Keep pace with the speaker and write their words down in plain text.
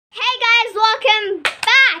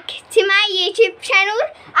YouTube channel.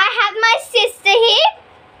 I have my sister here.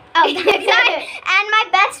 Oh, sorry. And my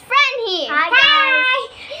best friend here. Hi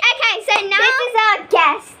guys. Okay, so now This is our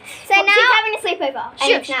guest. So now she's having a sleepover. And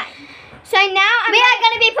Shush. it's night. So now We are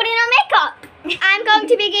going to be putting on makeup. I'm going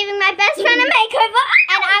to be giving my best friend a makeover,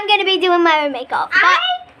 And I'm going to be doing my own makeup.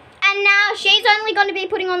 and now she's only going to be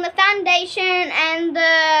putting on the foundation and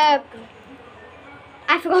the,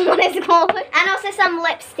 I forgot what it's called. And also some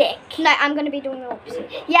lipstick. No, I'm going to be doing the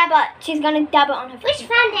lipstick. Yeah, but she's going to dab it on her face. Which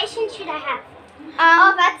foundation should I have?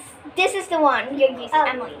 This is the one you're using,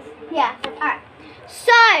 Emily. Yeah. Alright.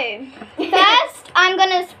 So, first I'm going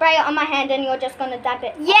to spray it on my hand and you're just going to dab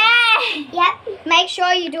it. Yeah. Yep. Make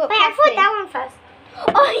sure you do it Wait, I properly. thought that one first.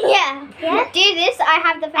 Oh, yeah. Yeah? Do this. I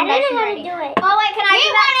have the I don't foundation know how to ready. do it. Oh, wait, can I You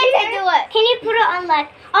do that wanted to too? do it. Can you put it on like,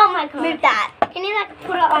 oh my god. Move that. Can you like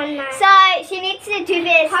put it on my... So, she needs to do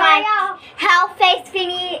this Hurry like up. health face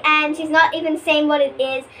thingy and she's not even seeing what it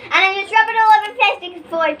is. And then just rub it all over her face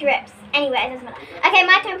before it drips. Anyway, it doesn't matter. Okay,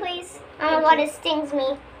 my turn please. Oh my god, it stings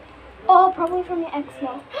me. Oh, probably from your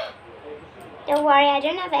eczema. Don't worry, I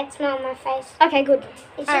don't have eczema on my face. Okay, good.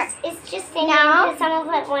 It's just stinging Now? because some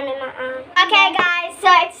of it went in my arm. Okay guys, so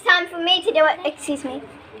it's time for me to do it. Excuse me.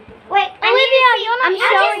 Wait, I'm just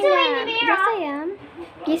showing doing them. the Yes, mirror. I am.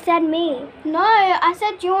 You said me. No, I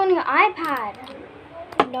said you on your iPad.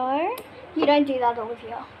 No, you don't do that,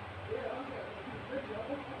 Olivia.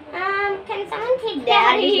 Can someone teach me Yeah,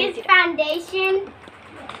 how to he's use gonna foundation?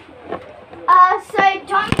 So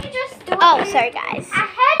don't you just do it? Oh, sorry guys. I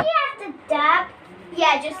heard you have to dab.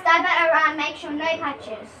 Yeah, just dab it around, make sure no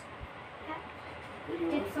patches.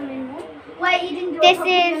 Did something more? Wait, you didn't do This it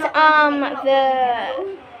properly, is you're not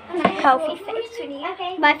the healthy face.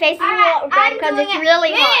 Okay. My face is a Alright, lot red I'm because doing it's it.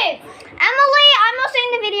 really Move. hot. Emily, I'm also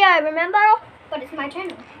in the video. Remember? But it's my turn.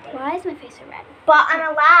 Why is my face so red? But I'm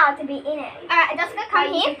allowed to be in it. Alright, Jessica,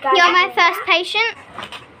 come here. You're my first patient.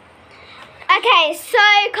 Okay, so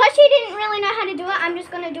because she didn't really know how to do it, I'm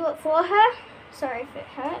just gonna do it for her. Sorry if it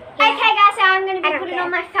hurt. Okay guys, so I'm going to I be don't putting care.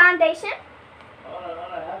 on my foundation.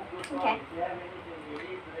 Okay.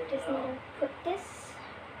 Just need to put this.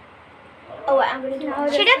 Oh wait, I'm going to do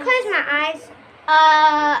it. Should I close my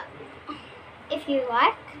eyes? If you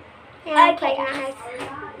like. Yeah, Okay, close my eyes.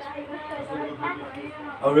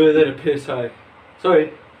 I really need a piss, hey.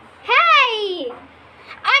 Sorry. Hey!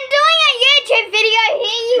 I'm doing a YouTube video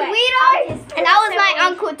here, you Wait, weirdo! I'll just- And that was my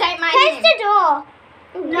uncle. Take my Close hand. the door.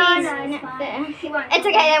 No, Please. no, it's There. fine. He won't. It's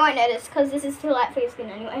okay, they won't notice because this is too light for your skin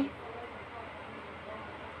anyway.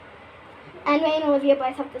 And me and Olivia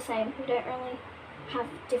both have the same. We don't really have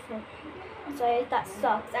different. So that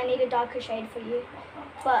sucks. I need a darker shade for you.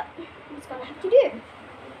 But it's gonna have to do.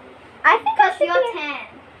 I think Because you're you're 10.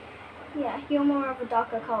 Yeah, you're more of a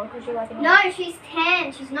darker colour because you're like an No, she's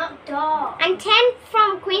 10. She's not dark. I'm 10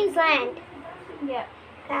 from Queensland. Yeah.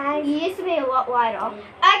 Guys. You used to be a lot lighter. Okay,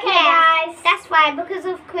 Yeah. guys. That's why, because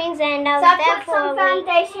of Queensland, I So was I there put for a some week.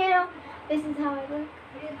 foundation on. This is how I look.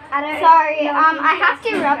 I don't Sorry, know if you I have guys to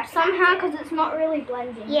can rub recognize somehow it. because it's not really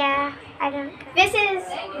blending. Yeah, I don't. This is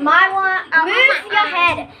my one. Move your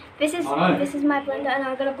head. This is Alright. this is my blender and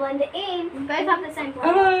I'm gonna blend it in. We both have the same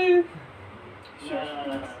blender. Hello.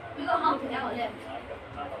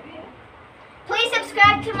 Please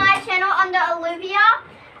subscribe to my channel under Olivia.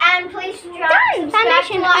 And please subscribe to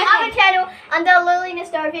Foundation, my okay. other channel under Lily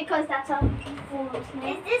Nostrovia because that's our full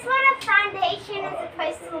name. Is this what a foundation is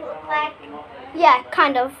supposed to look like? Yeah,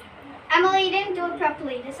 kind of. Emily, you didn't do it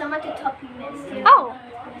properly. There's some at the top you missed. Oh,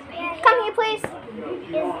 come here, please.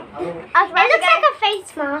 It looks like a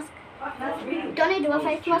face mask. Gonna do a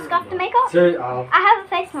face mask after makeup? So, I have a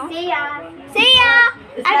face mask. See ya. See ya.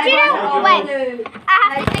 I didn't. Wait.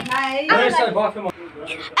 I have to take. no, say bye for my...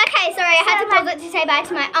 Okay, sorry. I had to pause it to say bye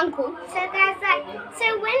to my uncle. So guys,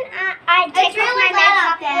 so when I take It's really off my loud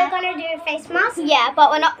up makeup, there. we're gonna do a face mask. Yeah, but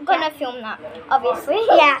we're not gonna film that, obviously.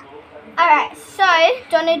 Yeah. Alright, so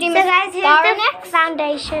do you wanna do So guys, here's mascara the next?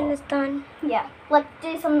 foundation is done. Yeah. Let's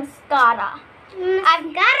do some mascara.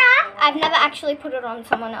 I've never actually put it on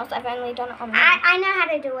someone else. I've only done it on me. I know how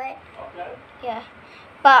to do it. Yeah.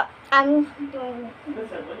 But I'm doing it.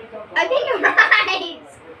 Open your eyes.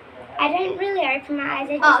 I don't really open my eyes.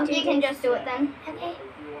 I just Oh, do you can this. just do it then. Okay.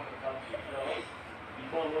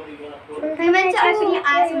 You meant to open your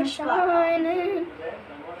eyes and mascara.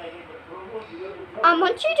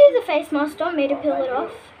 Once you do the face mask, don't me to peel it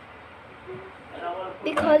off.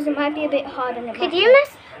 Because it might be a bit hard and it Could might you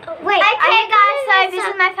mess? Wait. Okay, guys, so this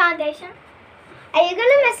is my foundation. Are you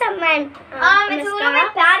gonna mess up my It's a little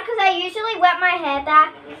bit bad because I usually wet my hair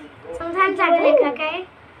back. Sometimes I blink. Okay.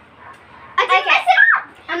 Okay, mess it up.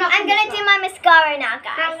 I'm not. I'm gonna do my mascara now, I'm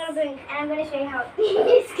guys. gonna bring, and I'm gonna show you how.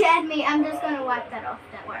 You scared me. I'm just gonna wipe that off.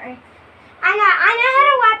 Don't worry. I know how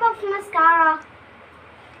to wipe off mascara.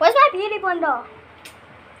 Where's my beauty blender?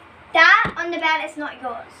 That on the bed is not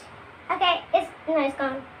yours. Okay, it's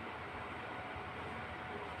gone.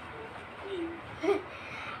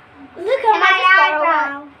 Look at Can I my just borrow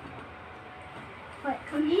eyebrow. Wait,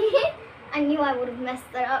 come here. I knew I would have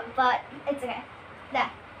messed that up, but it's okay. There.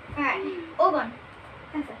 Alright. All gone.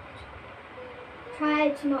 Perfect. Try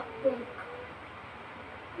to not blink.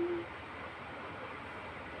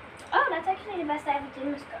 Oh, that's actually the best I ever did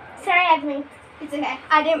mascara. Sorry, I blinked. It's okay.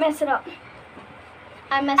 I didn't mess it up.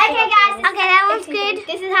 I messed Okay, it up. guys. for this. Okay, that one's If you good.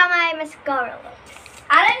 This is how my mascara looks.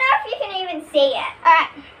 I don't know if you can even see it.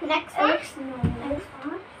 Alright. Next one. Next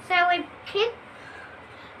one. So we pick.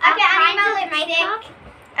 Okay, I need my lipstick.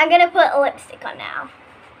 I'm gonna put a lipstick on now.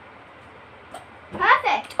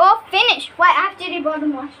 Perfect. Or finish. Wait, I have to do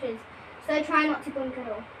bottom lashes. So try not to blink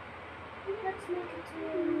at all. Let's make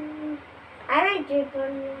it I don't do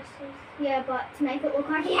bottom lashes. Yeah, but to make it look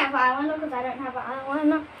like you have eyeliner, because I don't have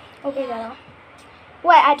eyeliner, it'll be better.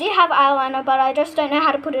 Wait, I do have eyeliner, but I just don't know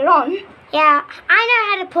how to put it on. Yeah, I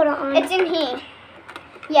know how to put it on. It's in here.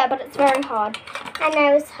 Yeah, but it's very hard. I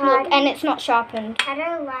know it's hard. Look, and it's not sharpened. I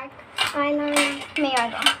don't like eyeliner. Me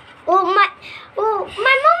either.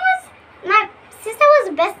 My sister was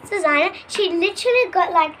the best designer. She literally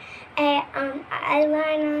got like a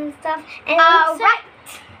eyeliner and stuff, and it looks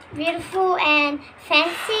so beautiful and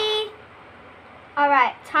fancy.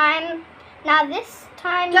 Alright, time. Now this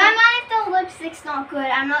time. Don't mind if the lipstick's not good.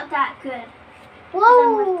 I'm not that good.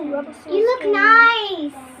 Whoa, rubber you look skin.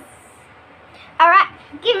 nice. Alright,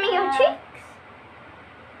 give me your cheek.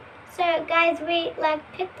 So guys, we like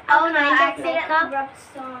picked Oh our no, I kind of accidentally makeup rubbed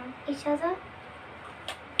some. each other.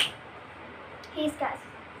 These guys.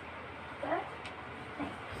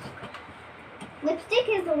 Lipstick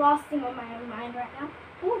is the last thing on my mind right now.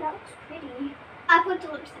 Oh, that looks pretty. I put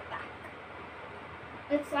the lipstick back.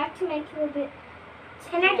 It's like to make you a bit.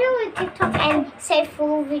 Can I do a TikTok and say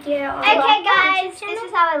full video? Of Okay, guys, this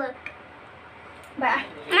is how I look. Bye.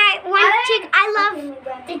 My one cheek. I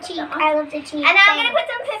love the cheek. I love the cheek. And now I'm gonna put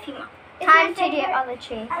some perfume on. Time to do other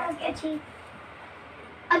cheek. I love the cheek.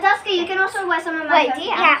 Aduska, you can also wear some of my Wait, do you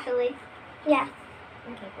perfume. actually? Yeah,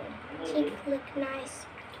 Okay, good. cheek look nice.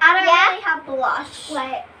 I don't Yeah? really have blush.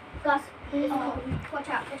 Wait, Gus. Watch out, watch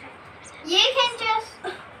out. You can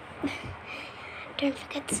just, Don't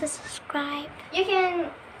forget to subscribe. you can,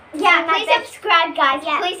 Yeah, please my best- subscribe, guys.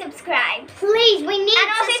 Yeah. Please subscribe. Please, we need And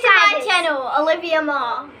also to my subscribers. channel, Olivia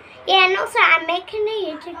Moore. Yeah, and also I'm making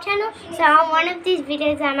a YouTube channel, so on one of these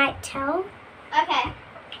videos I might tell Okay.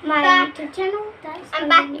 my Back. YouTube channel. I'm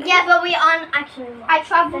back. Yeah, but we're on action. I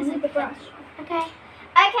traveled with the brush. Okay.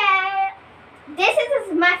 Okay. This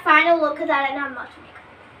is my final look because I don't have much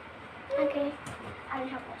makeup. Okay. I don't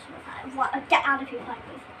have much makeup. What? Get out of here like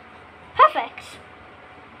this. Perfect.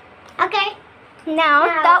 Okay. Now,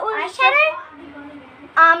 Now, that was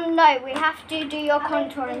no, we have to do your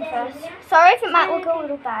contouring first. Sorry if it might look a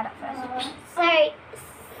little bad at first. Sorry,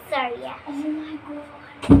 yeah. Oh my god.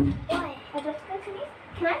 What?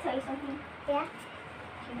 Can I tell you something? Yeah.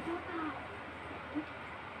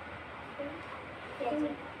 Do you know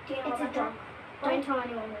It's a about drug. that? Don't tell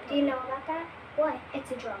anyone. Do you know about that? What?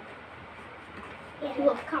 It's a drug. Yeah.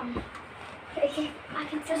 Look, come. Okay. I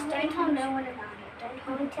can just don't tell no one about it.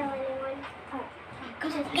 Don't tell anyone.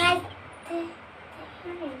 Because it's Guys, they're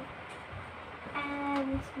hearing.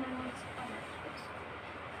 and my mom's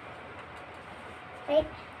Wait.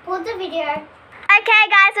 Pause the video. Okay,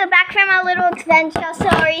 guys, we're back from our little adventure.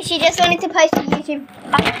 Sorry, she just wanted to post a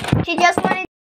YouTube. She just wanted